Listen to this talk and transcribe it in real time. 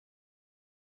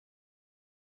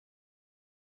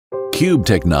Cube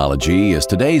technology is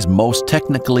today's most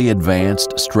technically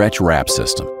advanced stretch wrap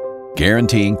system,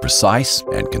 guaranteeing precise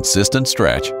and consistent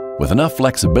stretch with enough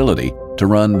flexibility to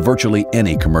run virtually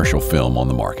any commercial film on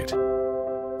the market.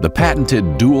 The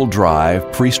patented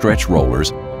dual-drive pre-stretch rollers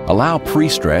allow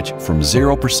pre-stretch from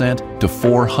 0% to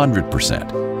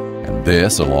 400%. And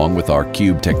this, along with our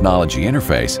Cube technology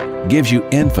interface, gives you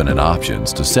infinite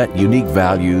options to set unique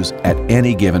values at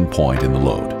any given point in the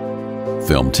load.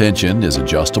 Film tension is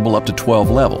adjustable up to 12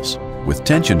 levels, with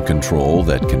tension control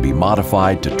that can be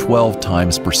modified to 12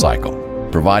 times per cycle,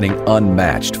 providing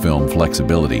unmatched film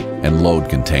flexibility and load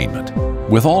containment.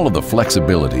 With all of the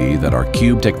flexibility that our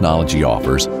Cube technology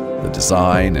offers, the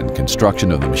design and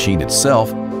construction of the machine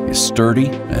itself is sturdy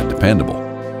and dependable.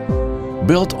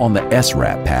 Built on the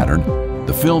S-wrap pattern,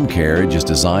 the film carriage is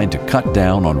designed to cut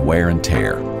down on wear and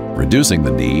tear, reducing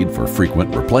the need for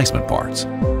frequent replacement parts.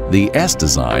 The S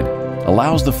design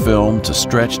allows the film to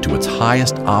stretch to its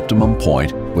highest optimum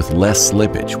point with less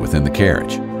slippage within the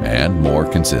carriage and more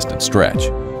consistent stretch.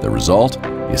 The result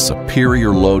is superior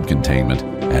load containment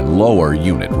and lower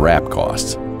unit wrap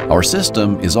costs. Our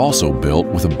system is also built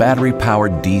with a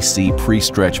battery-powered DC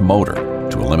pre-stretch motor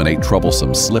to eliminate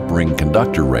troublesome slip-ring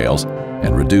conductor rails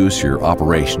and reduce your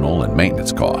operational and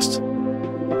maintenance costs.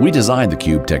 We designed the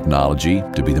Cube technology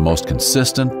to be the most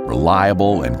consistent,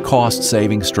 reliable, and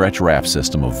cost-saving stretch wrap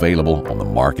system available on the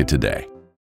market today.